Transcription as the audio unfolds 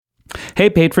Hey,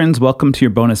 patrons, welcome to your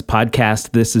bonus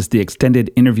podcast. This is the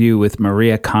extended interview with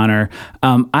Maria Konnor.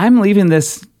 I'm leaving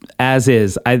this as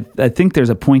is. I think there's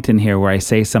a point in here where I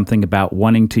say something about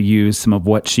wanting to use some of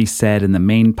what she said in the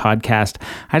main podcast.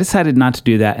 I decided not to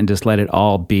do that and just let it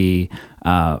all be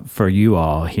for you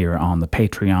all here on the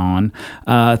Patreon.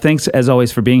 Thanks, as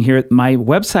always, for being here. My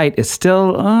website is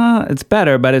still, it's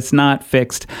better, but it's not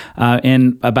fixed.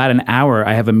 In about an hour,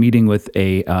 I have a meeting with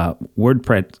a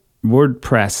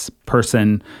WordPress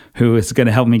person who is going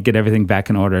to help me get everything back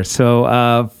in order.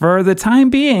 So for the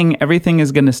time being, everything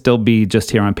is going to still be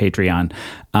just here on Patreon,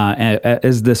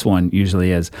 as this one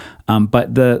usually is.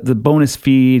 But the bonus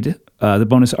feed, the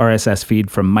bonus RSS feed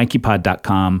from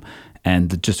MikeyPod.com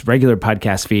and the just regular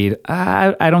podcast feed,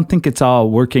 I don't think it's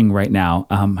all working right now.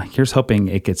 Here's hoping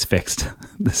it gets fixed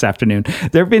this afternoon.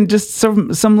 There have been just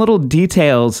some little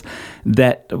details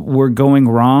that were going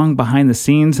wrong behind the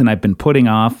scenes, and I've been putting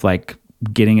off like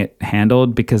getting it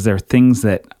handled because there are things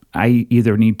that I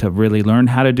either need to really learn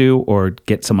how to do or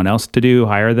get someone else to do,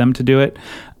 hire them to do it.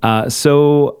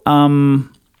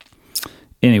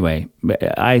 Anyway,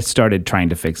 I started trying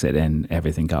to fix it and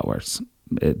everything got worse.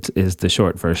 It is the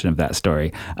short version of that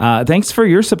story. Thanks for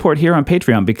your support here on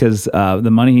Patreon, because the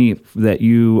money that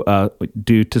you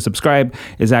do to subscribe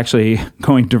is actually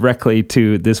going directly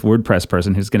to this WordPress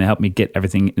person who's going to help me get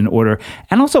everything in order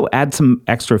and also add some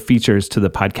extra features to the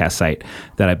podcast site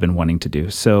that I've been wanting to do.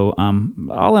 So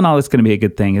all in all, it's going to be a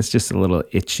good thing. It's just a little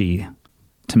itchy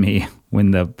to me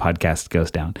when the podcast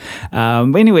goes down.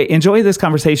 Anyway, enjoy this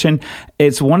conversation.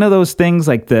 It's one of those things,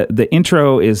 like the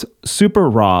intro is super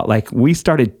raw. Like we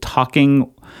started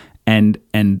talking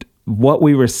and what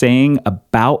we were saying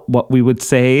about what we would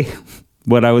say,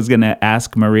 what I was going to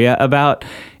ask Maria about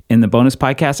in the bonus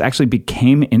podcast actually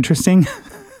became interesting.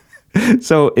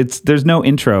 So there's no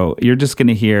intro. You're just going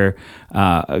to hear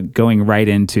going right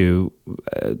into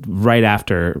right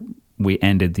after we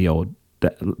ended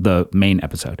the main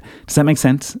episode. Does that make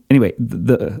sense? Anyway,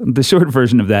 the short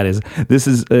version of that is this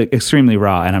is extremely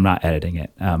raw and I'm not editing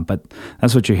it. But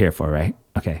that's what you're here for, right?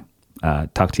 Okay.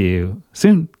 Talk to you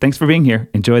soon. Thanks for being here.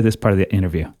 Enjoy this part of the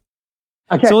interview.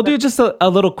 Okay. So we'll do just a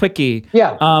little quickie.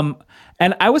 Yeah.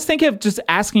 And I was thinking of just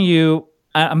asking you,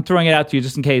 I'm throwing it out to you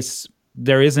just in case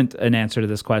there isn't an answer to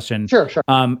this question. Sure.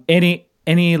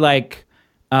 Any like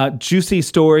juicy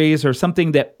stories or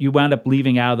something that you wound up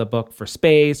leaving out of the book for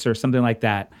space or something like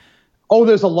that? Oh,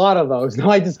 there's a lot of those. Now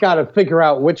I just got to figure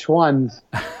out which ones.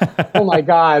 Oh my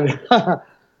God.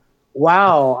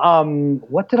 Wow.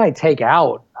 What did I take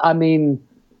out? I mean,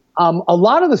 a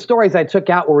lot of the stories I took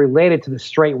out were related to the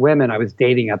straight women I was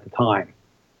dating at the time.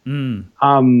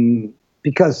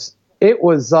 Because it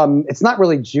was, it's not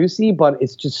really juicy, but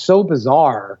it's just so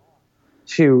bizarre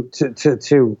to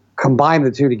combine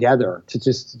the two together, to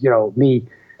just, me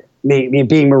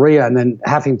being Maria and then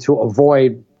having to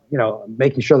avoid,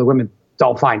 making sure the women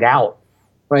don't find out.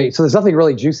 Right. So there's nothing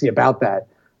really juicy about that.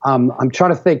 I'm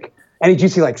trying to think any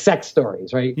juicy like sex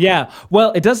stories. Right. Yeah.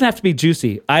 Well, it doesn't have to be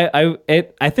juicy. I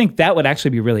think that would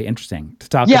actually be really interesting to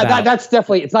talk about. Yeah, that's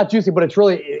definitely, it's not juicy, but it's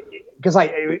really, because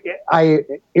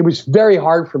it was very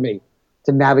hard for me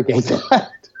to navigate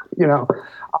that,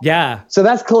 Yeah. So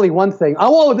that's clearly one thing.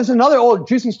 Oh, there's another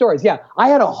juicy stories. Yeah. I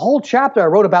had a whole chapter I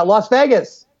wrote about Las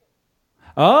Vegas.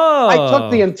 Oh. I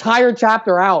took the entire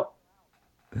chapter out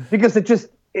because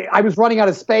I was running out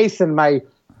of space, and my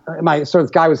sort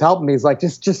of guy was helping me. He's like,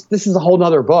 just this is a whole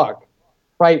nother book.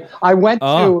 Right. I went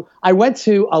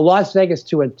to Las Vegas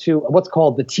to what's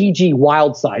called the TG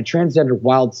Wild Side, Transgender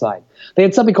Wild Side. They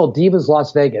had something called Divas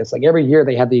Las Vegas. Like every year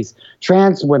they had these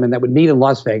trans women that would meet in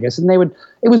Las Vegas, and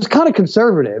it was kind of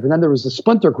conservative. And then there was a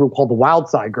splinter group called the Wild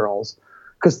Side Girls,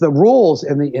 because the rules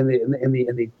in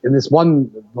this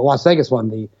one, the Las Vegas one,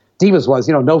 the Divas was,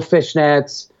 no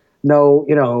fishnets, no,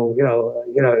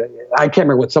 I can't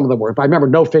remember what some of them were, but I remember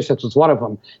no fishnets was one of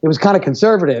them. It was kind of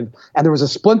conservative, and there was a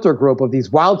splinter group of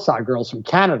these Wild Side girls from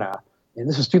Canada, and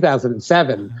this was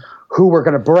 2007, who were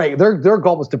going to break. Their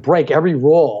goal was to break every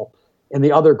rule in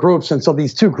the other groups, and so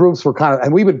these two groups were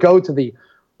and we would go to the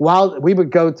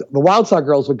Wild Side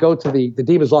girls would go to the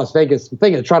Divas Las Vegas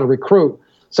thing and try to recruit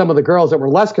some of the girls that were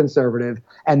less conservative,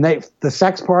 and the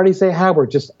sex parties they had were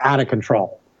just out of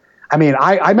control. I mean,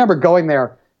 I remember going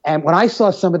there. And when I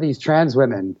saw some of these trans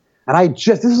women, and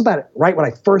this is about right when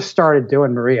I first started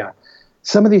doing Maria,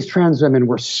 some of these trans women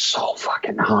were so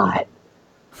fucking hot.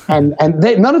 And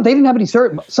they didn't have any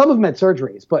some of them had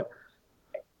surgeries, but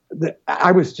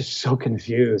I was just so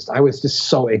confused. I was just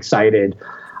so excited.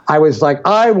 I was like,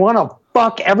 I want to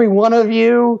fuck every one of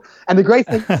you. And the great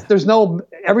thing is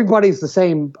everybody's the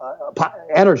same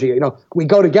energy. We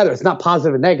go together. It's not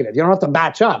positive and negative. You don't have to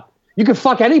match up. you could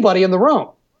fuck anybody in the room.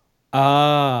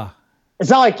 It's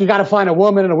not like you got to find a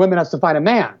woman and a woman has to find a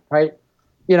man, right?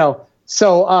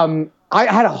 So I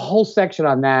had a whole section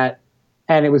on that,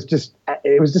 and it was just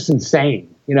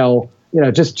insane,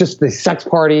 just the sex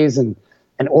parties and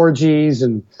orgies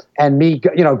and me,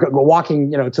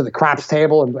 walking, to the craps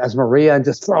table and as Maria and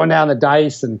just throwing down the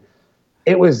dice, and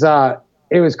it was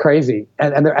crazy.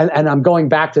 And I'm going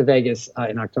back to Vegas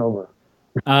in October.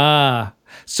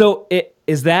 So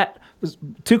is that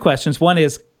two questions? One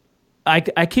is,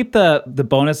 I keep the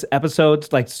bonus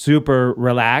episodes like super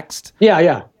relaxed.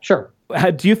 Yeah, sure.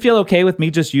 Do you feel okay with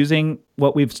me just using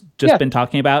what we've just been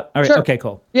talking about? All right. Sure. Okay,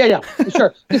 cool. Yeah,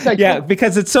 sure. Just like,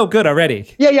 because it's so good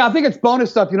already. Yeah. I think it's bonus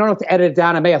stuff. You don't have to edit it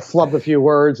down. I may have flubbed a few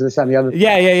words and this and the other.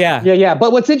 Yeah.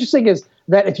 But what's interesting is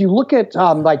that if you look at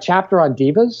my chapter on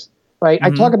divas, right, I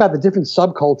talk about the different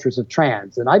subcultures of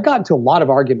trans, and I've gotten into a lot of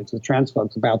arguments with trans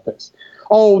folks about this.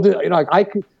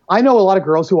 I know a lot of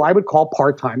girls who I would call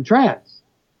part-time trans,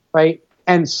 right?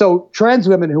 And so trans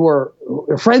women who are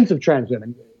friends of trans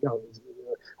women,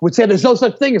 would say there's no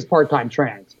such thing as part-time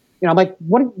trans. I'm like,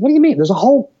 what do you mean? There's a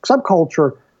whole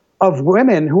subculture of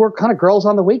women who are kind of girls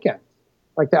on the weekends.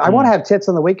 Like, I want to have tits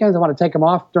on the weekends. I want to take them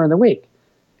off during the week.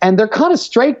 And they're kind of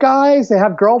straight guys. They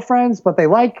have girlfriends, but they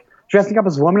like dressing up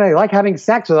as women. They like having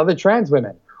sex with other trans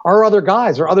women or other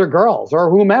guys or other girls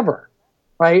or whomever,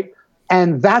 right?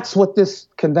 And that's what this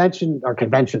this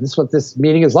is what this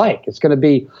meeting is like. It's going to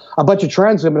be a bunch of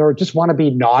trans women who just want to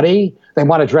be naughty. They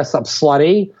want to dress up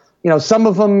slutty. Some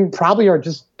of them probably are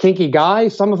just kinky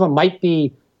guys. Some of them might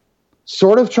be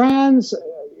sort of trans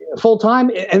full time,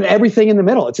 and everything in the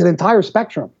middle. It's an entire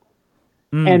spectrum.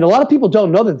 And a lot of people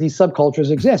don't know that these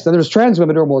subcultures exist. And there's trans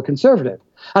women who are more conservative.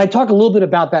 And I talk a little bit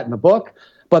about that in the book,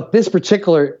 but this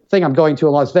particular thing I'm going to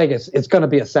in Las Vegas, it's going to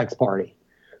be a sex party.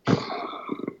 It's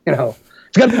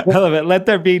going to be, I love it. Let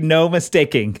there be no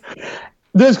mistaking.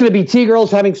 There's going to be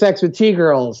T-girls having sex with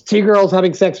T-girls, T-girls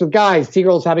having sex with guys,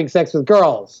 T-girls having sex with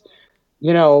girls.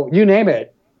 You name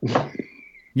it.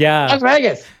 Yeah. Las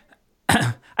Vegas.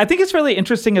 I think it's really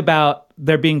interesting about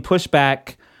there being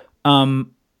pushback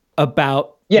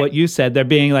about what you said. There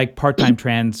being like part-time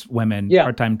trans women,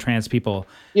 part-time trans people.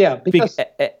 Yeah, because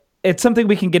it's something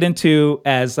we can get into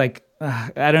as like,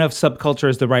 I don't know if subculture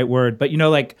is the right word, but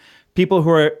like people who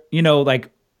are,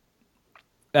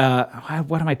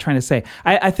 what am I trying to say?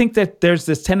 I think that there's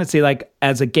this tendency, like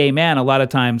as a gay man, a lot of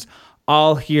times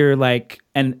I'll hear like,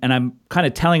 and I'm kind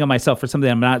of telling on myself for something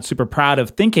I'm not super proud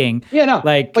of thinking. Yeah, no.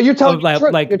 Like, but you're telling the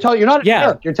truth. You're not a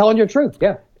jerk. You're telling your truth.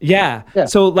 Yeah. Yeah.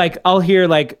 So like I'll hear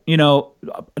like,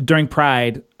 during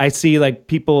Pride, I see like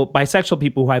bisexual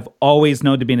people who I've always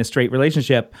known to be in a straight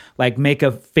relationship, like make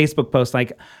a Facebook post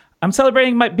like, I'm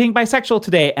celebrating being bisexual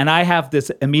today. And I have this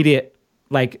immediate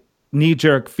like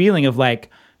knee-jerk feeling of like,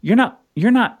 you're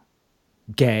not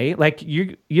gay. Like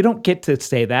you don't get to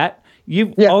say that.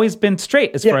 You've always been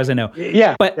straight as far as I know.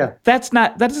 Yeah. But that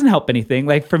doesn't help anything.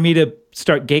 Like for me to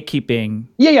start gatekeeping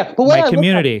but my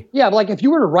community. But like if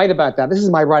you were to write about that, this is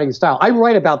my writing style. I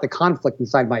write about the conflict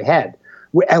inside my head,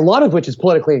 a lot of which is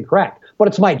politically incorrect, but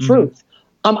it's my truth.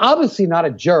 I'm obviously not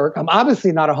a jerk. I'm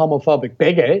obviously not a homophobic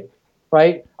bigot,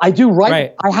 right? I do write.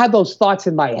 Right. I had those thoughts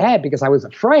in my head because I was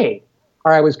afraid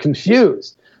or I was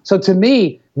confused. So to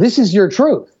me, this is your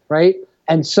truth, right?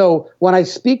 And so when I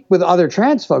speak with other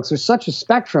trans folks, there's such a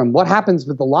spectrum. What happens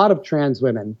with a lot of trans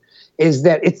women is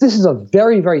that this is a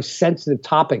very, very sensitive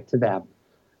topic to them.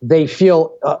 They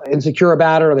feel insecure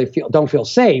about it, or they don't feel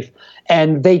safe,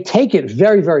 and they take it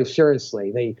very, very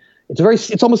seriously.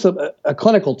 It's almost a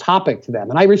clinical topic to them,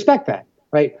 and I respect that,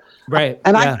 right? Right.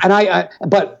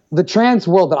 But the trans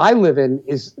world that I live in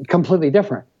is completely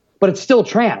different, but it's still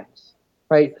trans.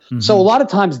 Right. Mm-hmm. So a lot of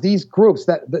times these groups,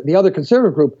 that the other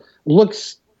conservative group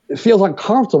feels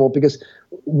uncomfortable because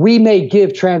we may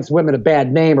give trans women a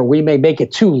bad name, or we may make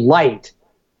it too light.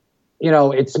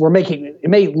 It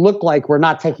may look like we're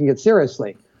not taking it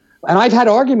seriously. And I've had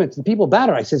arguments with people about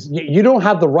it. I says, you don't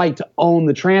have the right to own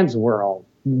the trans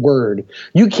word.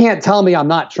 You can't tell me I'm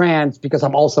not trans because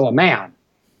I'm also a man.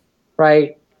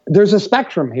 Right. There's a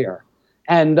spectrum here.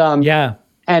 And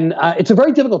it's a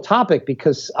very difficult topic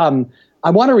because I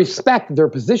want to respect their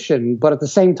position, but at the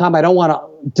same time, I don't want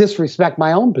to disrespect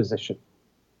my own position,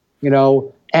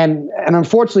 and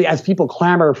unfortunately, as people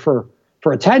clamor for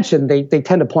attention, they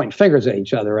tend to point fingers at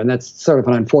each other. And that's sort of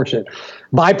an unfortunate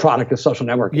byproduct of social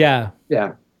networking.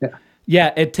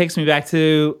 Yeah. It takes me back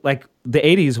to like the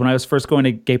 80s when I was first going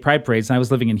to gay pride parades, and I was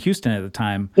living in Houston at the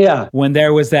time. Yeah. When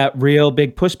there was that real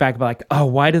big pushback about like, oh,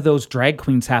 why do those drag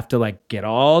queens have to like get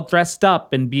all dressed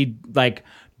up and be like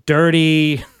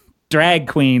dirty drag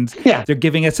queens. Yeah. They're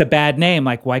giving us a bad name.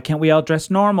 Like, why can't we all dress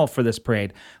normal for this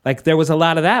parade? Like, there was a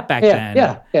lot of that back then.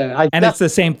 Yeah. And it's the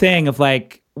same thing of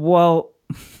like, well,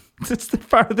 it's the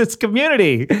part of this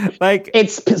community. Like,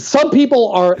 it's some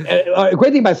people are a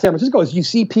great thing about San Francisco is you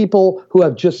see people who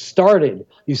have just started.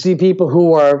 You see people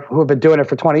who have been doing it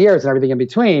for 20 years and everything in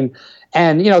between.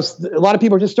 And a lot of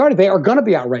people just started. They are going to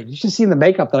be outraged. You should see the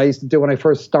makeup that I used to do when I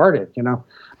first started. And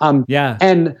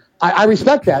I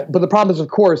respect that. But the problem is, of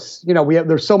course,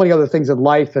 there's so many other things in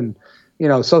life, and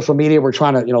social media. We're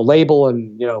trying to label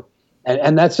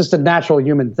and that's just a natural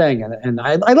human thing. And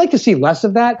I like to see less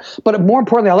of that. But more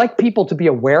importantly, I like people to be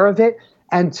aware of it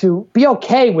and to be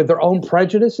okay with their own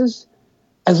prejudices,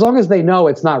 as long as they know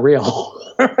it's not real.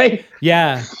 Right?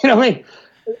 Yeah.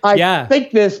 I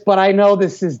think this, but I know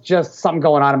this is just something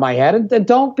going on in my head, and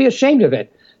don't be ashamed of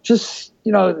it. Just,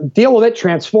 deal with it,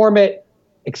 transform it,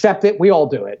 accept it. We all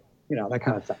do it, that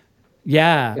kind of thing.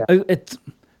 Yeah. It's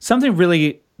something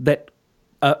really that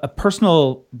a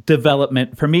personal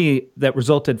development for me that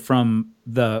resulted from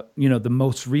the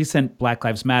most recent Black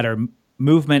Lives Matter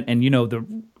movement, and,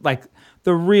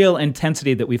 the real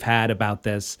intensity that we've had about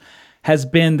this has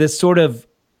been this sort of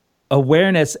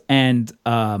awareness and,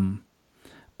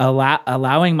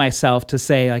 allowing myself to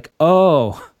say like,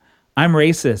 oh, I'm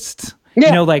racist.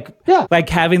 Yeah. Like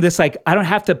having this, like, I don't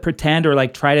have to pretend or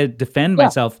like try to defend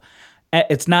myself.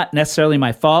 It's not necessarily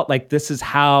my fault. Like, this is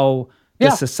how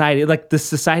this society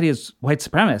is white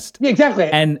supremacist. Yeah, exactly.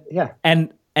 And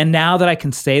now that I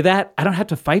can say that, I don't have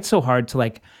to fight so hard to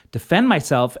like defend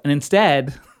myself. And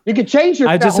instead, you can change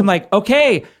yourself. I just am like,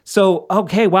 okay,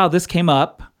 wow, this came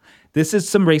up. This is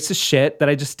some racist shit that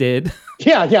I just did.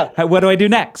 Yeah. What do I do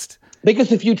next?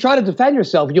 Because if you try to defend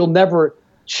yourself, you'll never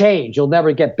change. You'll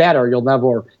never get better. You'll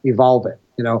never evolve it.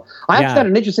 I actually had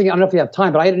an interesting, I don't know if you have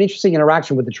time, but I had an interesting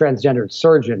interaction with the transgendered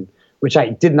surgeon, which I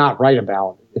did not write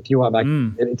about. If you want,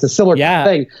 it's a similar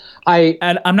thing.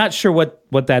 And I'm not sure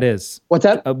what that is. What's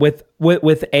that? With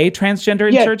a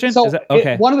transgender surgeon? So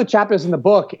okay. One of the chapters in the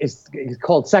book is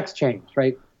called Sex Change,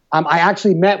 right? I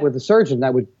actually met with a surgeon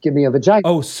that would give me a vagina.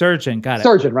 Oh, surgeon. Got it.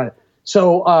 Surgeon, right.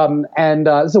 So,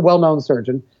 this is a well-known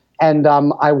surgeon. And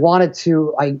I wanted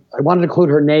to include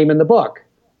her name in the book.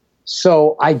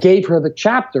 So I gave her the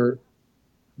chapter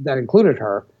that included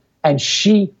her, and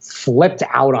she flipped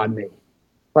out on me.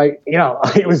 Right?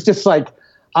 It was just like,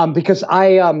 because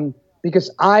I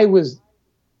was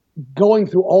going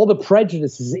through all the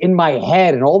prejudices in my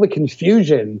head and all the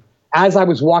confusion as I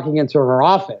was walking into her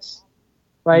office.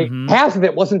 Right? Mm-hmm. Half of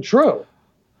it wasn't true.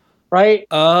 Right?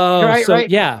 Oh, right.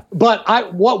 Yeah.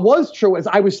 But what was true is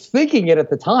I was thinking it at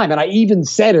the time, and I even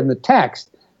said in the text,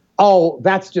 "Oh,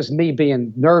 that's just me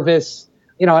being nervous,"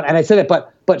 and I said it.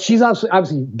 But she's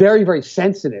obviously very, very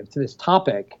sensitive to this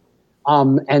topic,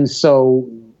 and so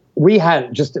we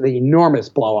had just an enormous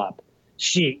blow up.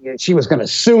 She was going to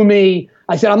sue me.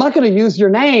 I said, "I'm not going to use your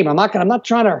name. I'm not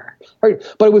trying to hurt you."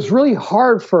 But it was really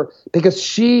hard because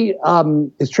she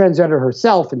is transgender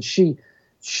herself, and she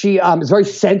is very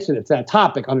sensitive to that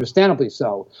topic, understandably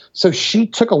so. So she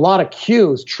took a lot of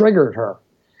cues, triggered her.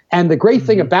 And the great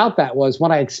thing about that was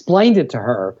when I explained it to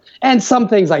her, and some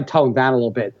things I toned down a little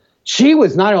bit, she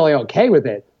was not only okay with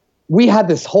it, we had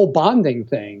this whole bonding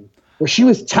thing where she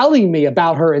was telling me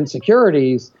about her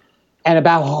insecurities and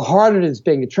about how hard it is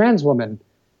being a trans woman.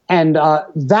 And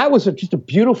that was just a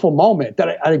beautiful moment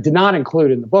that I did not include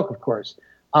in the book, of course.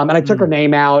 And I took her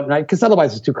name out, because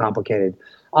otherwise it's too complicated.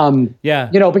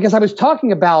 Because I was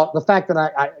talking about the fact that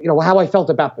I how I felt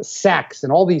about the sex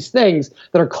and all these things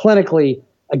that are clinically,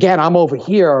 again, I'm over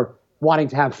here wanting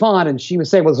to have fun. And she was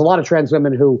saying, well, there's a lot of trans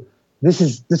women who this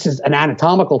is an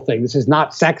anatomical thing. This is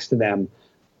not sex to them.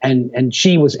 And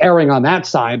she was erring on that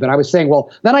side. But I was saying,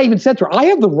 well, then I even said to her, I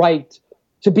have the right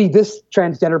to be this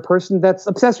transgender person that's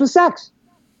obsessed with sex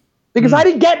because I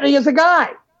didn't get any as a guy.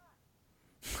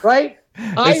 Right?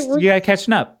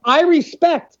 Catching up. I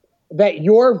respect that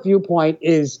your viewpoint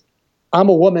is I'm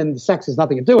a woman, sex has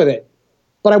nothing to do with it.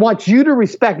 But I want you to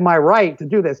respect my right to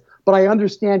do this. But I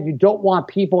understand you don't want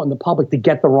people in the public to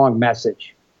get the wrong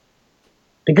message.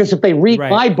 Because if they read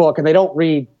my book and they don't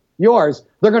read yours,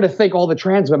 they're going to think all the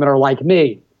trans women are like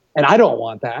me. And I don't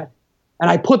want that.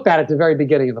 And I put that at the very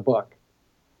beginning of the book.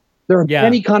 There are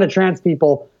many kind of trans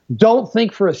people. Don't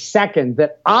think for a second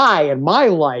that I, in my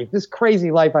life, this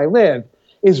crazy life I live,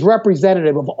 is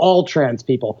representative of all trans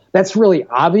people. That's really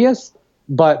obvious,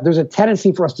 but there's a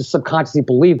tendency for us to subconsciously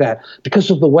believe that because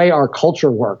of the way our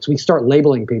culture works. We start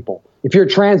labeling people. If you're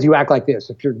trans, you act like this.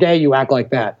 If you're gay, you act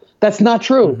like that. That's not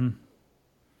true.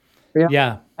 Mm-hmm.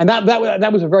 Yeah. And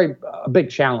that was a very big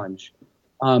challenge.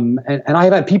 And I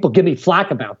have had people give me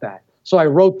flack about that. So I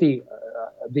wrote the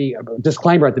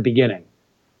disclaimer at the beginning.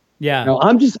 Yeah.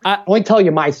 I'm just only telling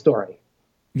you my story.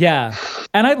 Yeah.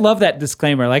 And I love that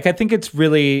disclaimer. Like, I think it's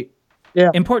really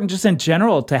important just in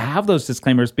general to have those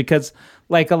disclaimers because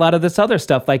like a lot of this other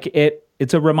stuff, like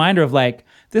it's a reminder of like,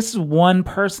 this is one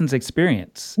person's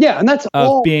experience. Yeah. And that's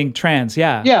of being trans.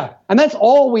 Yeah. Yeah. And that's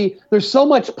all there's so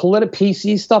much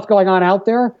PC stuff going on out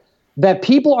there that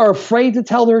people are afraid to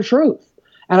tell their truth.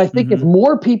 And I think if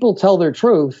more people tell their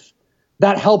truth,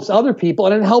 that helps other people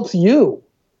and it helps you.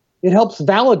 It helps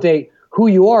validate who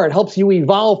you are. It helps you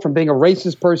evolve from being a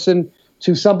racist person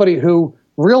to somebody who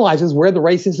realizes where the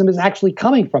racism is actually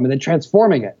coming from and then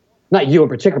transforming it. Not you in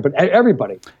particular, but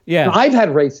everybody. Yeah. And I've had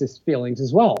racist feelings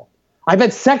as well. I've had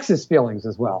sexist feelings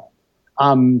as well.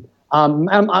 I'm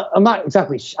not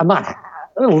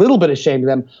a little bit ashamed of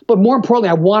them, but more importantly,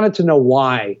 I wanted to know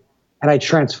why and I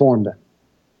transformed them.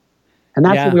 And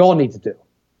that's what we all need to do.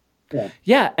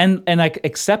 Yeah. And like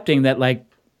accepting that like,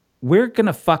 we're going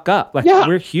to fuck up. Like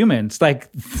we're humans. Like,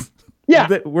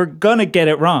 we're going to get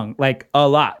it wrong. Like a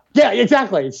lot. Yeah,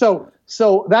 exactly.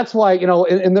 So that's why,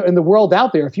 in the world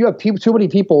out there, if you have too many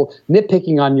people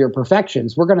nitpicking on your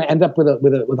perfections, we're going to end up with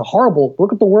a horrible,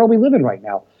 look at the world we live in right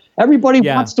now. Everybody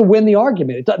wants to win the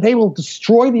argument. They will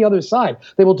destroy the other side.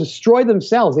 They will destroy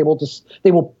themselves. They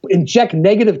will inject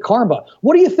negative karma.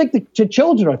 What do you think the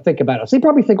children are think about us? They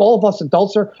probably think all of us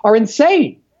adults are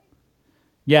insane.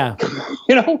 Yeah.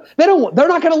 They're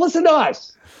not going to listen to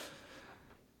us.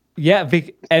 Yeah.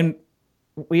 And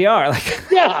we are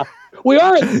like, we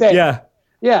are insane.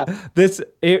 Yeah.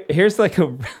 Here's like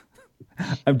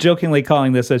I'm jokingly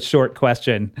calling this a short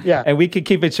question. Yeah. And we could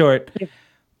keep it short.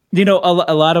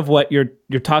 A lot of what you're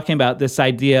talking about, this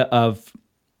idea of,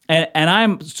 and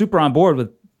I'm super on board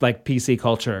with like PC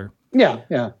culture.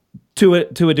 Yeah. To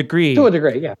a degree.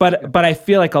 Yeah. But I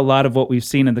feel like a lot of what we've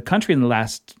seen in the country in the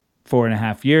last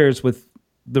 4.5 years with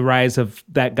the rise of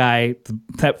that guy,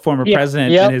 that former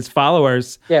president and his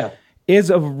followers, is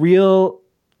a real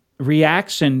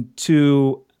reaction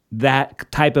to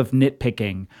that type of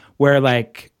nitpicking where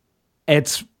like,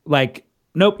 it's like,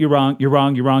 nope, you're wrong.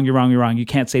 You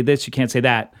can't say this, you can't say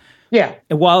that. Yeah.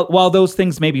 And while those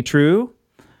things may be true,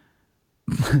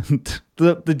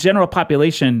 the general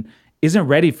population isn't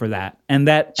ready for that. And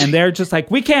they're just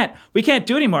like, we can't do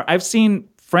it anymore. I've seen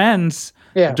friends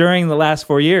during the last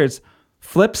 4 years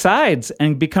flip sides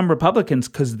and become Republicans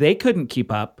because they couldn't keep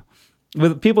up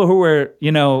with people who were,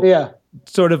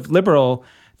 sort of liberal.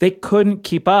 They couldn't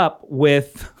keep up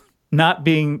with not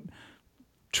being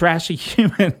trashy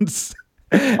humans.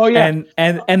 Oh yeah.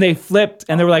 And they flipped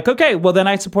and they were like, okay, well then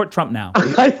I support Trump now.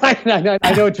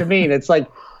 I know what you mean. It's like,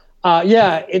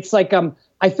 it's like,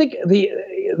 I think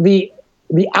the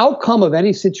outcome of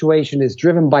any situation is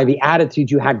driven by the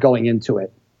attitude you had going into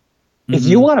it. If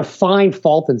you want to find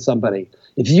fault in somebody,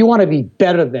 if you want to be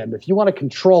better than them, if you want to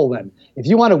control them, if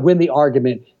you want to win the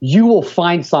argument, you will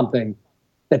find something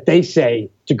that they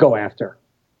say to go after,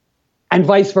 and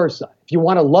vice versa. If you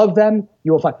want to love them,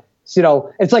 you will find.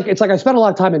 It's like I spent a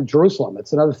lot of time in Jerusalem.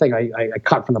 It's another thing I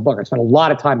cut from the book. I spent a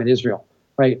lot of time in Israel,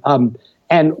 right?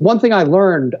 And one thing I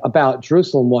learned about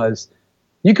Jerusalem was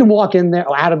you can walk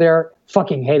out of there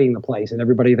fucking hating the place and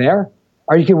everybody there,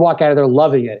 or you can walk out of there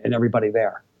loving it and everybody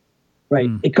there. Right.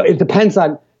 It depends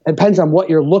on what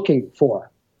you're looking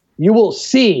for. You will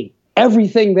see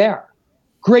everything there.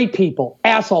 Great people,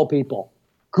 asshole people,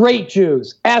 great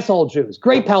Jews, asshole Jews,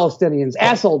 great Palestinians,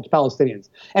 asshole Palestinians.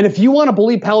 And if you want to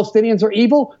believe Palestinians are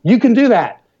evil, you can do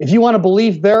that. If you want to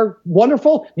believe they're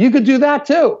wonderful, you could do that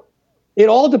too. It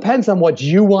all depends on what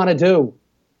you want to do.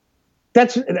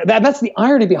 That's the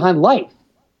irony behind life,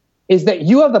 is that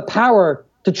you have the power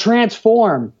to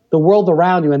transform the world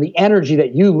around you and the energy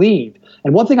that you leave.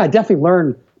 And one thing I definitely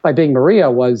learned by being Maria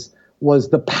was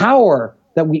the power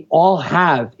that we all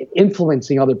have in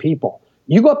influencing other people.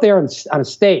 You go up there on a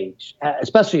stage,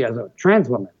 especially as a trans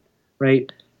woman,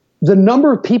 right? The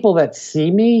number of people that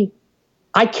see me,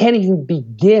 I can't even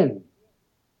begin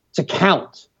to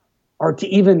count or to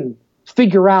even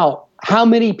figure out how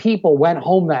many people went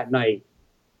home that night,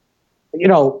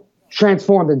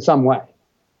 transformed in some way.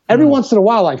 Every once in a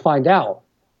while I find out,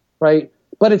 right?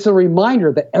 But it's a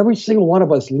reminder that every single one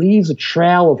of us leaves a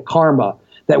trail of karma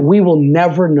that we will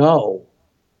never know.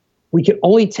 We can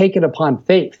only take it upon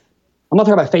faith. I'm not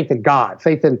talking about faith in God,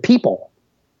 faith in people,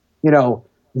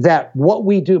 that what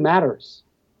we do matters.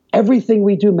 Everything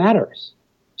we do matters.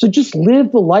 So just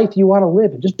live the life you want to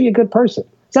live and just be a good person.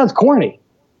 It sounds corny,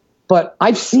 but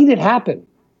I've seen it happen,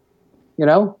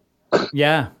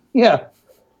 Yeah. Yeah.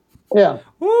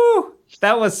 Woo!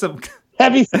 That was some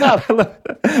heavy stuff.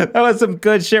 that was some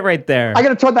good shit right there. I got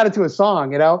to turn that into a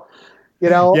song, You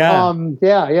know,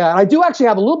 Yeah. yeah. I do actually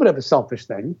have a little bit of a selfish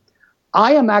thing.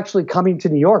 I am actually coming to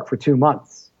New York for 2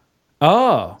 months.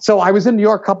 Oh. So I was in New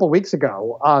York a couple of weeks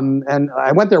ago, and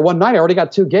I went there one night. I already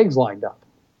got 2 gigs lined up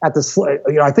at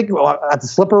I think at the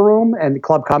Slipper Room and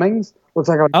Club Cummings. Looks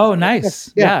like Oh,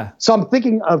 nice. Yeah. So I'm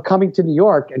thinking of coming to New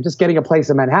York and just getting a place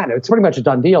in Manhattan. It's pretty much a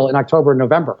done deal in October and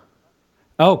November.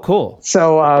 Oh, cool.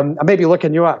 So I may be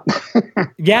looking you up.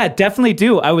 Yeah, definitely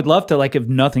do. I would love to, like, if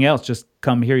nothing else, just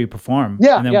come hear you perform.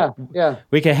 Yeah, and then yeah.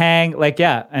 We can hang, like,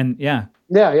 Yeah,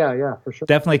 for sure.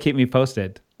 Definitely keep me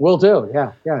posted. Will do.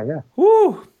 Yeah.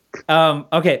 Woo.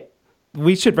 Okay.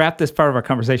 We should wrap this part of our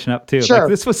conversation up too. Sure. Like,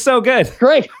 this was so good.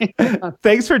 Great.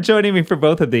 Thanks for joining me for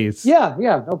both of these. Yeah,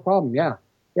 no problem.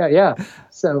 Yeah.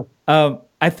 So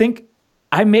I think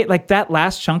I made, like, that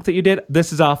last chunk that you did.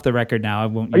 This is off the record now. I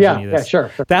won't use any of this. Yeah,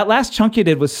 sure. That last chunk you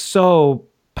did was so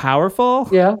powerful.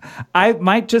 Yeah. I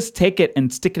might just take it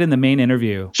and stick it in the main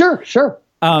interview. Sure.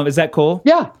 Is that cool?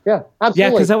 Yeah, absolutely. Yeah,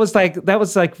 because that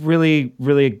was like really,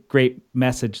 really a great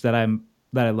message that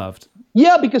I loved.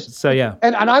 Yeah, because So yeah.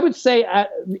 and I would say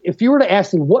if you were to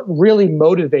ask me what really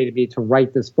motivated me to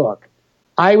write this book,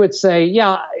 I would say,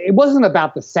 it wasn't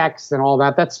about the sex and all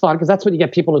that. That's fun because that's what you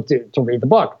get people to do, to read the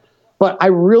book. But I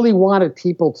really wanted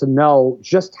people to know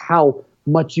just how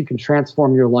much you can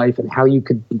transform your life and how you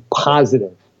could be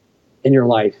positive in your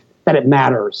life, that it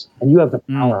matters and you have the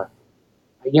power.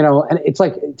 You know, and it's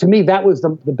like, to me, that was the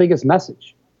biggest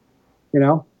message, you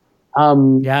know?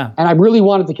 Yeah. And I really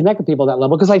wanted to connect with people at that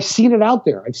level because I've seen it out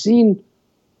there. I've seen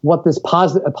what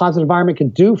a positive environment can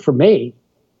do for me.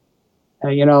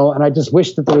 You know, and I just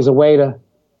wish that there was a way to,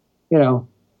 you know,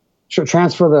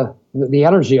 transfer the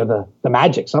energy of the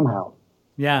magic somehow.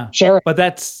 Yeah. Share it. But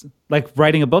that's, like,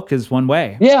 writing a book is one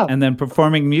way. Yeah. And then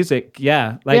performing music.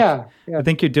 Yeah. Like, Yeah. I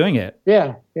think you're doing it.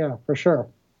 Yeah, for sure.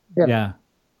 Yeah.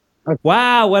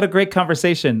 Wow, what a great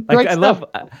conversation. Like, Great stuff.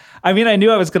 I mean, I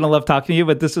knew I was going to love talking to you,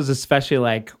 but this was especially,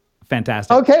 like,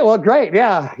 fantastic. Okay, well, great.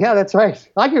 Yeah, that's right.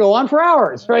 I could go on for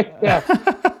hours, right? Yeah.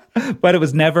 But it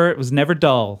was never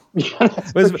dull.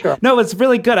 For sure. No, it's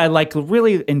really good. I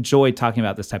really enjoyed talking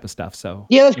about this type of stuff. So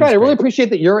yeah, that's great. I really appreciate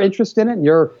that you're interested in it. And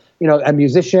you're, you know, a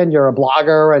musician, you're a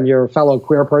blogger, and you're a fellow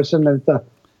queer person. And it's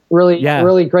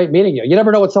really great meeting you. You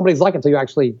never know what somebody's like until you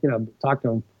actually, you know, talk to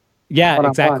them. Yeah,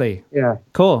 exactly. Yeah.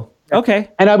 Cool.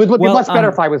 Okay. And I would look much better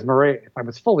if I was Marie, if I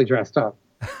was fully dressed up.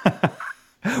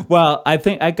 Well, I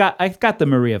think I got the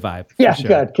Maria vibe. Yeah, for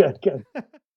sure. good.